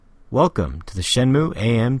Welcome to the Shenmue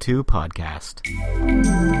AM2 podcast.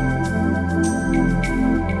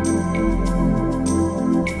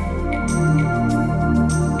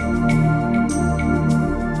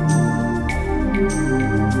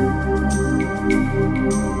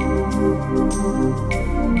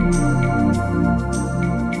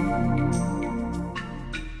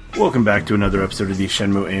 Welcome back to another episode of the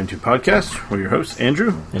Shenmue AM2 podcast. We're your hosts,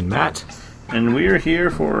 Andrew And Matt. And we are here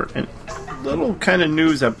for a little kind of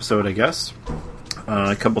news episode, I guess.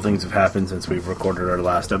 A couple things have happened since we've recorded our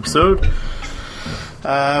last episode.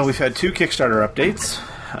 We've had two Kickstarter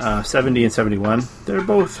updates, 70 and 71. They're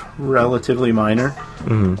both relatively minor.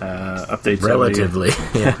 Mm-hmm. Updates relatively,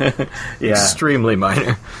 yeah. Yeah. Extremely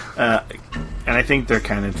minor. And I think they're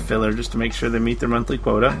kind of filler just to make sure they meet their monthly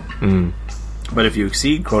quota. Mm. But if you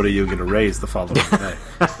exceed quota, you'll get a raise the following day.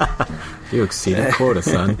 You exceeded quota,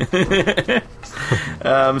 son.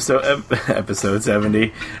 Episode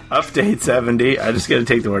 70, update 70. I just got to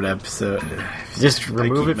take the word episode. Just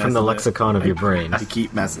remove it from the lexicon of your brain. I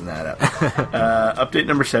keep messing that up. Update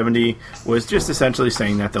number 70 was just essentially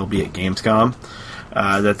saying that they'll be at Gamescom.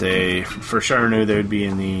 That they for sure knew they would be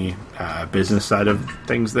in the business side of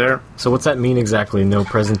things there. So what's that mean exactly? No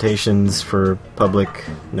presentations for public?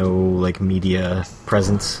 No, media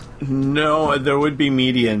presence? No, there would be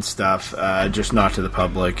media and stuff, just not to the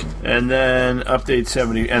public. And then update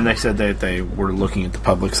 70, and they said that they were looking at the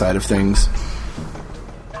public side of things.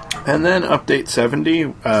 And then update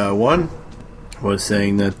 71 was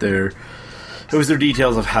saying that it was their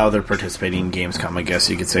details of how they're participating in Gamescom, I guess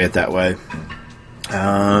you could say it that way.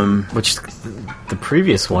 Which the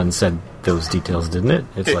previous one said those details, didn't it?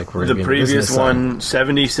 It's like we're the previous one,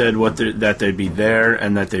 70 said that they'd be there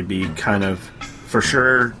and that they'd be kind of for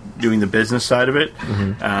sure doing the business side of it.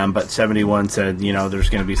 Mm-hmm. But 71 said, there's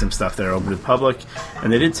going to be some stuff there open to the public,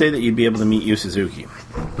 and they did say that you'd be able to meet Yu Suzuki,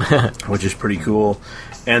 which is pretty cool.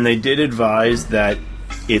 And they did advise that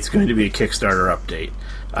it's going to be a Kickstarter update.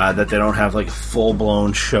 That they don't have a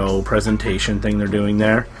full-blown show presentation thing they're doing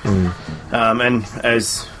there. And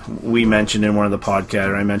as we mentioned in one of the podcasts,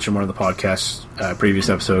 or I mentioned one of the podcasts previous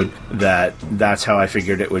episode, that's how I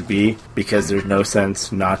figured it would be, because there's no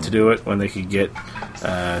sense not to do it when they could get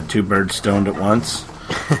two birds stoned at once.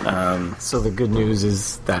 So the good news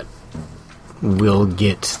is that we'll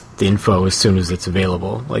get the info as soon as it's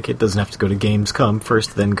available. It doesn't have to go to Gamescom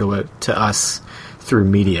first, then go out to us through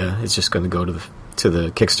media. It's just going to go to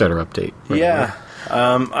the Kickstarter update. Right? Yeah.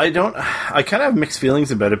 I kind of have mixed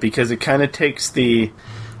feelings about it, because it kind of takes the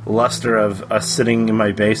luster of us sitting in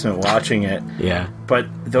my basement watching it. Yeah. But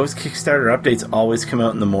those Kickstarter updates always come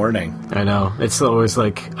out in the morning. I know. It's always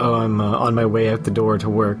I'm on my way out the door to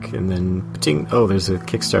work, and then, ting, there's a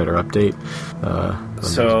Kickstarter update.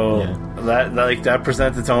 That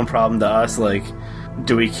presents its own problem to us,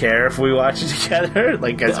 do we care if we watch it together?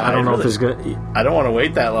 I don't know if there's gonna. I don't want to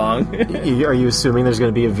wait that long. Are you assuming there's going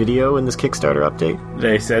to be a video in this Kickstarter update?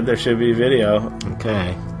 They said there should be a video.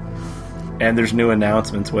 Okay. And there's new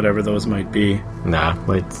announcements, whatever those might be. Nah,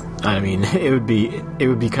 it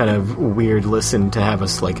would be kind of weird listen to have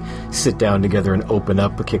us sit down together and open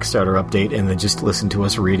up a Kickstarter update and then just listen to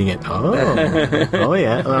us reading it. Oh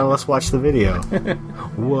yeah. Well, let's watch the video.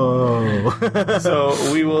 Whoa.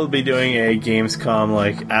 So we will be doing a Gamescom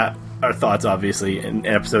our thoughts, obviously, an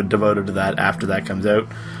episode devoted to that after that comes out.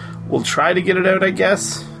 We'll try to get it out, I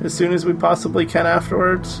guess, as soon as we possibly can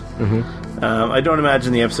afterwards. Mm-hmm. I don't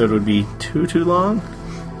imagine the episode would be too long.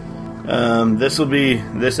 This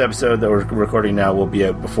episode that we're recording now will be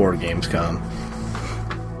out before Gamescom.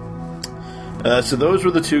 So those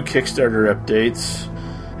were the two Kickstarter updates.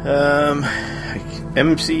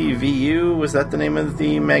 MCVU, was that the name of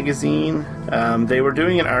the magazine? They were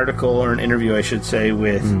doing an article, or an interview, I should say,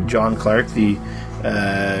 with John Clark, the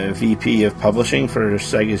VP of Publishing for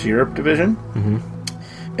Sega's Europe division. Mm-hmm.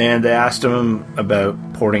 And they asked him about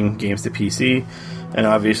porting games to PC, and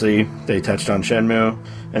obviously they touched on Shenmue.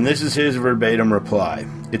 And this is his verbatim reply.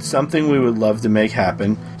 "It's something we would love to make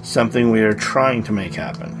happen, something we are trying to make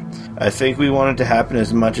happen. I think we want it to happen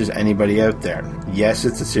as much as anybody out there. Yes,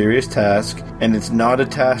 it's a serious task, and it's not a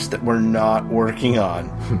task that we're not working on."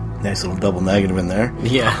 Nice little double negative in there.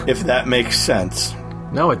 Yeah. If that makes sense.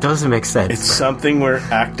 No, it doesn't make sense. It's something we're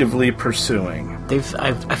actively pursuing.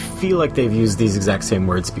 I feel like they've used these exact same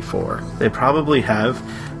words before. They probably have,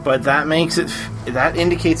 but that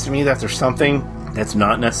indicates to me that there's something that's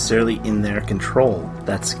not necessarily in their control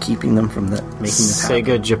that's keeping them from making this happen.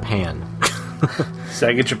 Sega Japan.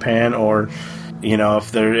 Sega Japan, or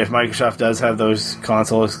if Microsoft does have those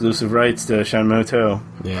console exclusive rights to Shenmue 2.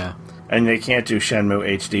 Yeah. And they can't do Shenmue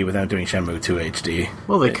HD without doing Shenmue 2 HD.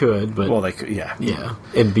 Well, they could, but Well, they could, yeah. yeah,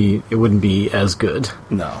 it wouldn't be as good.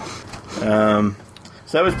 No.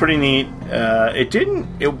 So that was pretty neat. It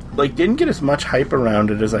didn't get as much hype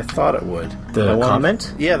around it as I thought it would. The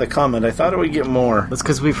comment? Yeah, the comment. I thought it would get more. That's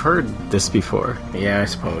because we've heard this before. Yeah, I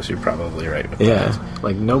suppose you're probably right with Yeah, that.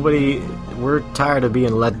 like we're tired of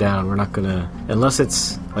being let down. We're not gonna, unless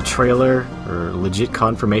it's a trailer or legit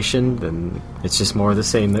confirmation, then it's just more of the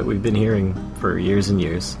same that we've been hearing for years and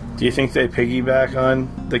years. Do you think they piggyback on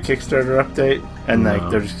the Kickstarter update? And No,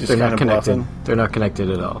 they're just they're kind not of connected. bluffing? They're not connected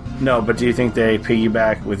at all. No, but do you think they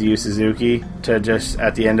piggyback with Yu Suzuki to just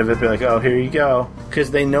at the end of it be like, "Oh, here you go," because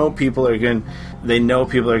they know people are going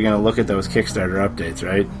to look at those Kickstarter updates,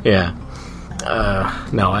 right? Yeah.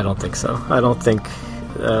 No, I don't think so. I don't think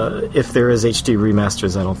if there is HD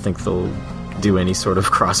remasters, I don't think they'll do any sort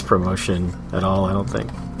of cross promotion at all. I don't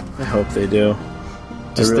think. I hope they do.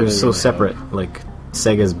 Just really, they're so really separate. Like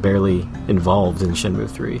Sega's barely involved in Shenmue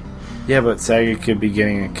 3. Yeah, but Sega could be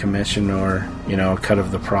getting a commission or, a cut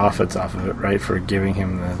of the profits off of it, right, for giving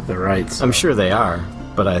him the rights. I'm sure they are,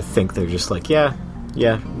 but I think they're just like, yeah,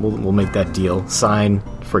 we'll make that deal. Sign,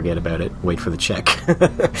 forget about it, wait for the check.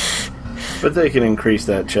 But they can increase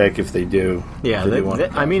that check if they do. Yeah, if they want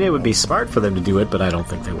I mean, it would be smart for them to do it, but I don't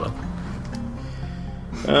think they will.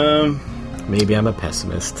 Maybe I'm a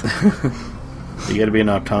pessimist. You got to be an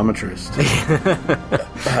optometrist.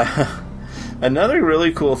 Another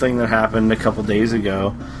really cool thing that happened a couple days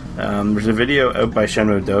ago, there's a video out by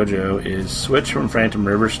Shenmue Dojo, is Switch from Phantom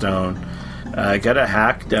Riverstone got a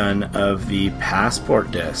hack done of the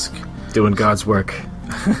passport disc. Doing God's work.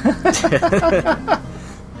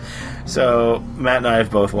 So Matt and I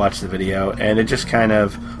have both watched the video, and it just kind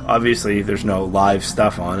of, obviously there's no live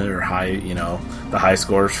stuff on it or high, the high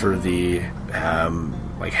scores for the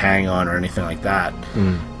hang on or anything like that.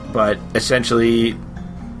 But essentially,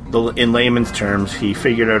 in layman's terms, he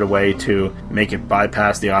figured out a way to make it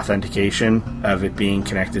bypass the authentication of it being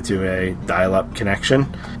connected to a dial-up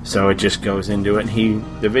connection. So it just goes into it.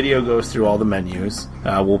 The video goes through all the menus.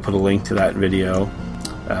 We'll put a link to that video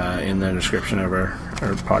in the description of our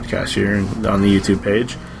podcast here and on the YouTube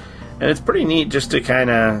page. And it's pretty neat just to kind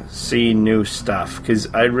of see new stuff, because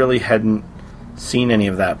I really hadn't seen any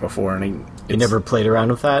of that before. And You never played around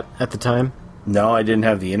with that at the time? No, I didn't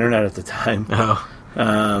have the internet at the time. Oh.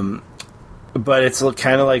 But it's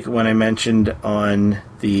kind of like when I mentioned on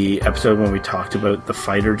the episode when we talked about the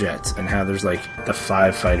fighter jets and how there's the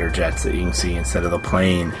 5 fighter jets that you can see instead of the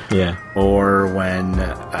plane. Yeah. Or when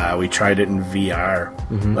we tried it in VR.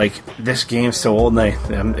 This game's so old and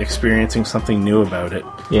I'm experiencing something new about it.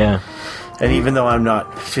 Yeah. And even though I'm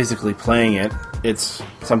not physically playing it, it's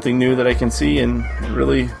something new that I can see, and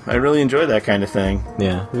I really enjoy that kind of thing.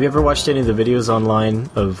 Yeah. Have you ever watched any of the videos online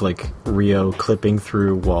of Rio clipping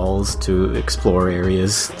through walls to explore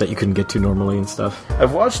areas that you couldn't get to normally and stuff?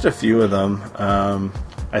 I've watched a few of them.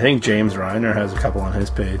 I think James Reiner has a couple on his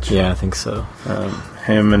page. Yeah, I think so.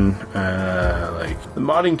 Him and the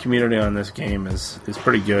modding community on this game is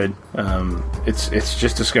pretty good. It's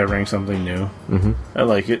just discovering something new. I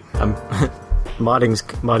like it.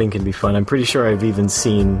 Modding can be fun. I'm pretty sure I've even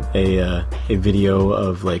seen a video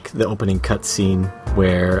of the opening cutscene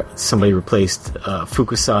where somebody replaced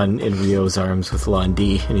Fukusan in Ryo's arms with Lon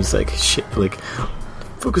D, and he's like, shit,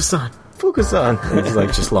 Fukusan. And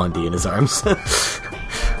he's just Lon D in his arms.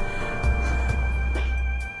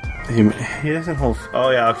 He doesn't hold...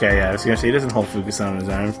 Oh, yeah, okay, yeah. I was going to say, he doesn't hold Fukusan in his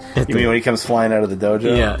arms. You mean when he comes flying out of the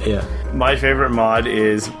dojo? Yeah. My favorite mod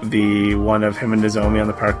is the one of him and Nozomi on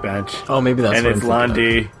the park bench. Oh, maybe that's and what it's I'm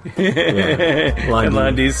thinking Londi. Yeah. And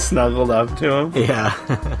Londi's snuggled up to him. Yeah.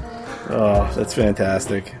 Oh, that's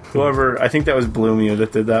fantastic. Whoever... I think that was Bloomy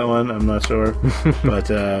that did that one. I'm not sure. But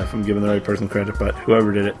if I'm giving the right person credit. But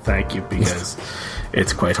whoever did it, thank you, because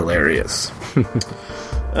it's quite hilarious.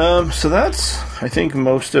 So that's, I think,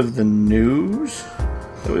 most of the news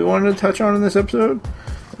that we wanted to touch on in this episode.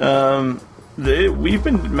 Matt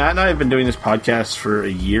and I have been doing this podcast for a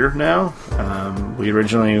year now. We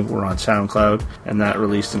originally were on SoundCloud, and that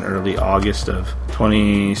released in early August of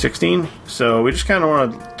 2016. So we just kind of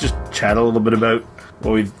want to just chat a little bit about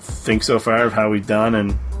what we think so far of how we've done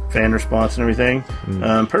and fan response and everything.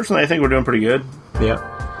 Personally, I think we're doing pretty good. Yeah.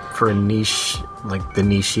 For a niche, the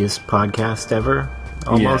nichiest podcast ever.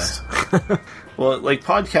 Almost. Yeah. Well,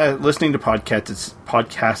 listening to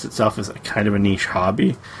podcast itself is kind of a niche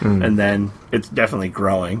hobby, and then it's definitely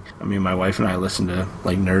growing. I mean, my wife and I listen to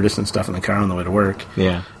Nerdist and stuff in the car on the way to work.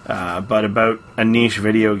 Yeah. But about a niche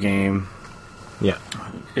video game, yeah,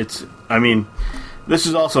 this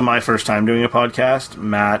is also my first time doing a podcast.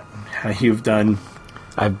 Matt, you've done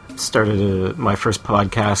I started my first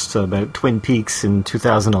podcast about Twin Peaks in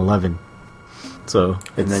 2011. So,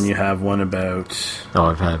 and then you have one about... Oh,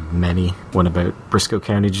 I've had many. One about Briscoe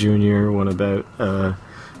County Jr., one about The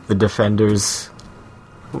Defenders,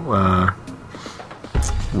 one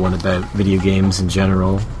about video games in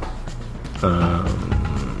general.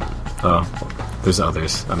 There's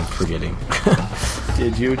others. I'm forgetting.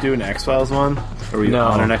 Did you do an X-Files one? Or were you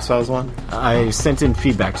on an X-Files one? I sent in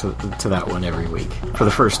feedback to that one every week for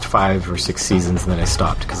the first 5 or 6 seasons, and then I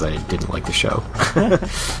stopped because I didn't like the show.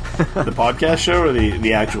 The podcast show or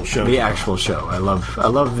the actual show? The actual show. I love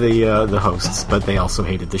the hosts, but they also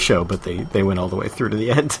hated the show, but they went all the way through to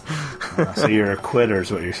the end. So you're a quitter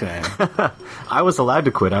is what you're saying. I was allowed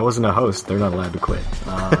to quit. I wasn't a host. They're not allowed to quit.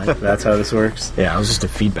 That's how this works? Yeah, I was just a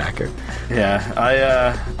feedbacker.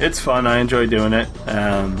 Yeah, it's fun. I enjoy doing it.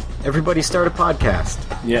 Everybody start a podcast.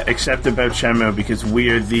 Yeah, except about Shenmue, because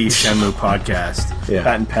we're the Shenmue podcast. Yeah.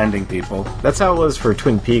 Patent pending, people. That's how it was for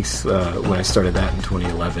Twin Peaks when I started that in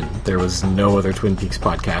 2011. There was no other Twin Peaks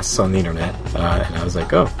podcasts on the internet, and I was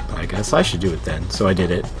like, oh, I guess I should do it then. So I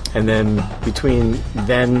did it. And then between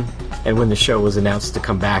then and when the show was announced to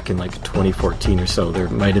come back in like 2014 or so, there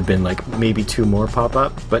might have been like maybe 2 more pop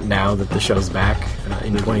up. But now that the show's back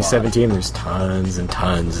in 2017, there's tons and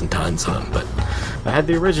tons and tons of them. But I had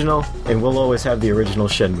the original, and we'll always have the original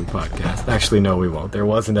Shenmue podcast. Actually, no, we won't. There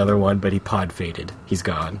was another one, but he pod faded. He's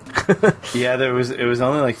gone. Yeah, it was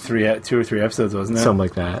only like 2 or 3 episodes, wasn't it? Something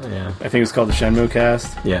like that, yeah. I think it was called the Shenmue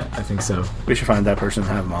Cast. Yeah, I think so. We should find that person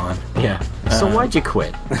and have him on. Yeah. So why'd you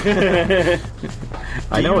quit?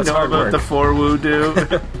 I know it's hard work. The 4-woo do?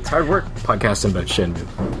 It's hard work podcasting about Shenmue.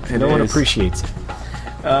 No one appreciates it.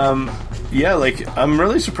 Yeah, like, I'm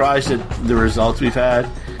really surprised at the results we've had.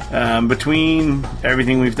 Between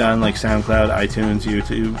everything we've done, like SoundCloud, iTunes,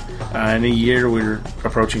 YouTube, in a year we're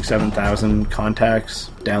approaching 7,000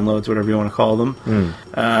 contacts, downloads, whatever you want to call them.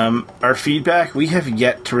 Our feedback, we have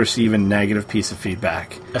yet to receive a negative piece of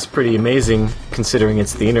feedback. That's pretty amazing, considering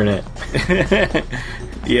it's the internet.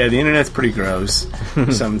 Yeah, the internet's pretty gross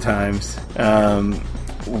sometimes.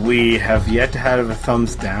 We have yet to have a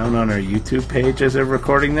thumbs down on our YouTube page as of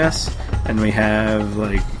recording this, and we have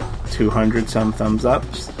like 200 some thumbs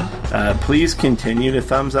ups. Please continue to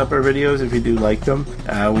thumbs up our videos if you do like them.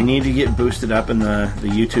 We need to get boosted up in the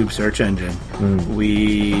YouTube search engine.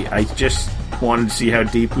 I just wanted to see how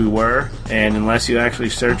deep we were, and unless you actually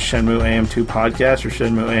search Shenmue AM2 podcast or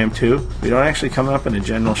Shenmue AM2, we don't actually come up in a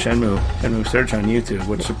general Shenmue search on YouTube,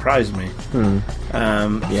 which surprised me.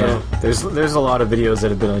 Yeah, so, there's a lot of videos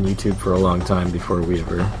that have been on YouTube for a long time before we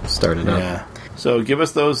ever started up. Yeah. So give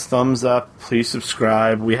us those thumbs up. Please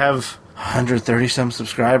subscribe. We have 130 some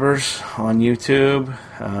subscribers on YouTube.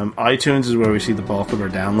 iTunes is where we see the bulk of our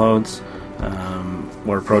downloads.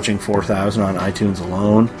 We're approaching 4,000 on iTunes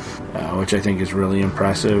alone, which I think is really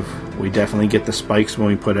impressive. We definitely get the spikes when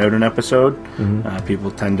we put out an episode. People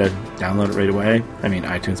tend to download it right away. I mean,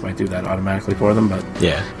 iTunes might do that automatically for them, but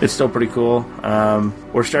yeah, it's still pretty cool.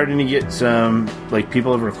 We're starting to get some, like,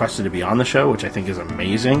 people have requested to be on the show, which I think is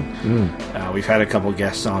amazing. We've had a couple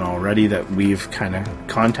guests on already that we've kind of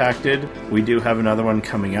contacted. We do have another one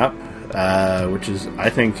coming up. Which is, I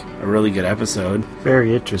think, a really good episode.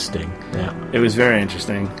 Very interesting. Yeah, it was very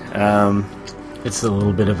interesting. It's a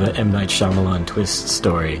little bit of an M. Night Shyamalan twist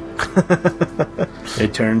story.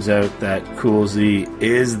 It turns out that Cool Z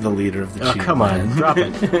is the leader of the Cheetah come on, drop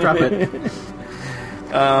it.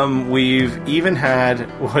 We've even had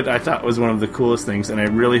what I thought was one of the coolest things, and I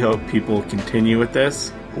really hope people continue with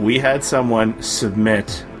this. We had someone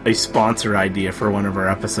submit a sponsor idea for one of our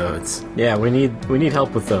episodes. Yeah, we need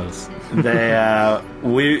help with those. It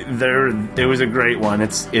was a great one.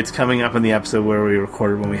 It's coming up in the episode where we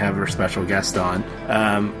recorded when we have our special guest on.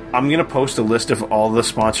 I'm gonna post a list of all the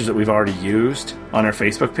sponsors that we've already used on our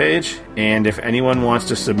Facebook page, and if anyone wants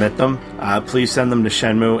to submit them, please send them to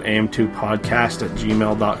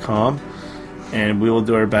shenmueam2podcast@gmail.com, and we will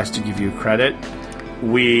do our best to give you credit.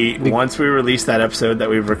 Once we release that episode that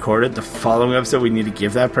we've recorded, the following episode we need to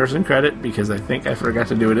give that person credit, because I think I forgot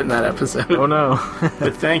to do it in that episode. Oh no.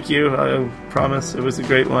 But thank you. I promise it was a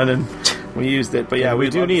great one and we used it. But yeah, we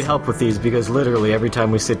do need help with these, because literally every time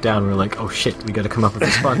we sit down we're like, oh shit, we gotta come up with a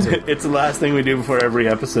sponsor. It's the last thing we do before every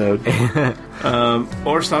episode.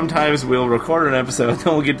 Or sometimes we'll record an episode,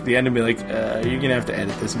 then we'll get to the end and be like, you're gonna have to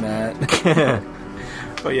edit this, Matt.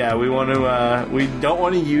 But yeah, we don't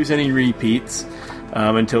want to use any repeats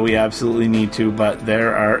until we absolutely need to, but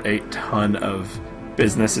there are a ton of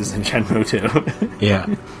businesses in Shenmue too. Yeah.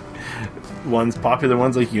 Popular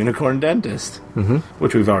ones like Unicorn Dentist,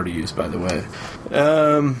 which we've already used, by the way.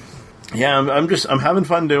 Yeah, I'm having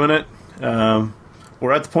fun doing it.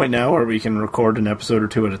 we're at the point now where we can record an episode or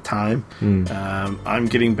two at a time. I'm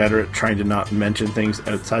getting better at trying to not mention things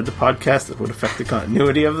outside the podcast that would affect the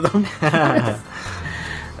continuity of them.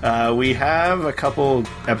 We have a couple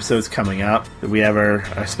episodes coming up. We have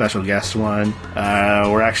our special guest one.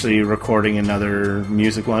 We're actually recording another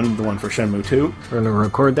music one, the one for Shenmue 2. We're going to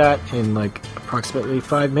record that in like approximately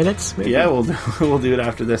 5 minutes, maybe? Yeah, we'll do it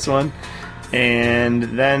after this one. And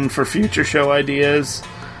then for future show ideas,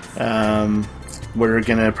 we're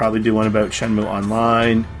going to probably do one about Shenmue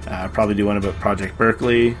Online, probably do one about Project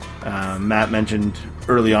Berkeley. Matt mentioned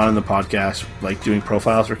early on in the podcast, like doing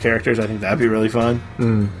profiles for characters. I think that'd be really fun.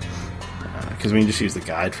 Because we can just use the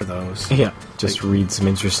guide for those. Yeah, just read some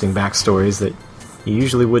interesting backstories that you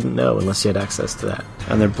usually wouldn't know unless you had access to that.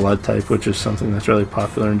 And their blood type, which is something that's really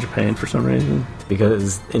popular in Japan for some reason.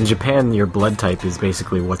 Because in Japan, your blood type is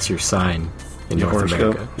basically what's your sign in Your North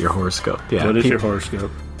horoscope? America. Your horoscope, yeah. What is your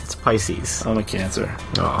horoscope? It's Pisces. I'm a Cancer.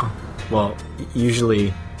 Oh, well,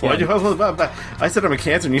 usually... Why'd you, I said I'm a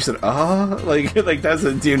Cancer, and you said, like that's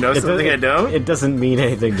do you know something I don't? It doesn't mean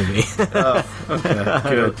anything to me. Okay,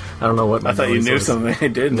 good. I don't know what my I thought you nose knew is. something I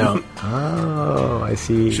didn't. No. Oh, I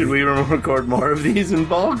see. Should we record more of these in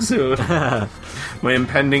bulk soon? My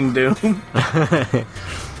impending doom.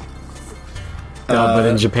 No, but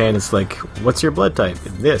in Japan, it's like, what's your blood type?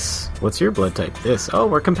 This. What's your blood type? This. Oh,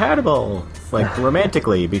 we're compatible. Like,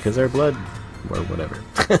 romantically, because our blood... Or whatever.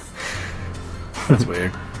 That's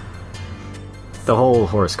weird. The whole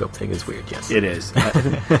horoscope thing is weird, yes. It is.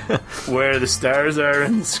 Where the stars are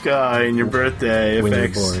in the sky and your birthday When you're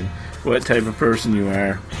affects born. what type of person you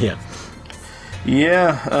are. Yeah.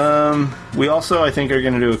 Yeah, we also, I think, are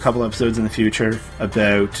going to do a couple episodes in the future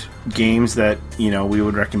about games that, we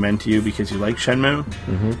would recommend to you because you like Shenmue.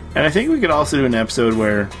 Mm-hmm. And I think we could also do an episode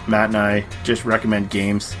where Matt and I just recommend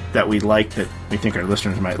games that we like that we think our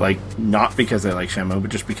listeners might like, not because they like Shenmue, but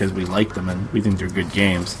just because we like them and we think they're good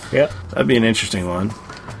games. Yeah. That'd be an interesting one.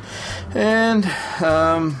 And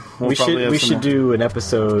We should do an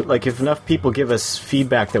episode, like if enough people give us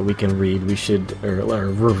feedback that we can read, we should, or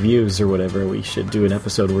reviews or whatever, we should do an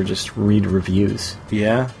episode where we just read reviews.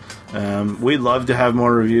 Yeah. We'd love to have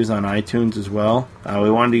more reviews on iTunes as well.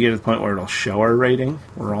 We wanted to get to the point where it'll show our rating.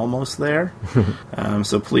 We're almost there.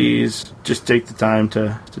 So please just take the time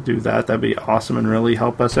to do that. That'd be awesome and really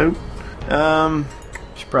help us out.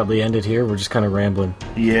 Should probably end it here. We're just kind of rambling.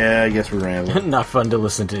 Yeah, I guess we're rambling. Not fun to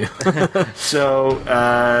listen to.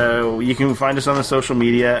 So you can find us on the social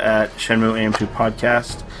media at Shenmue AM2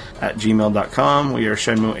 Podcast at gmail.com. We are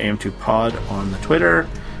Shenmue AM2 Pod on the Twitter.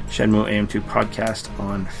 Shenmue AM2 Podcast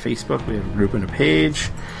on Facebook. We have a group and a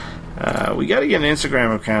page. We got to get an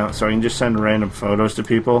Instagram account so I can just send random photos to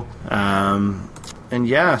people. And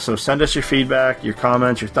yeah, so send us your feedback, your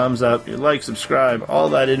comments, your thumbs up, your like, subscribe, all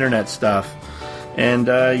that internet stuff. And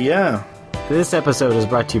yeah. This episode is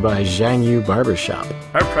brought to you by Zhang Yu Barbershop.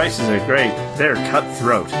 Our prices are great. They're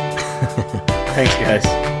cutthroat. Thanks, guys.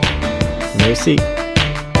 Merci.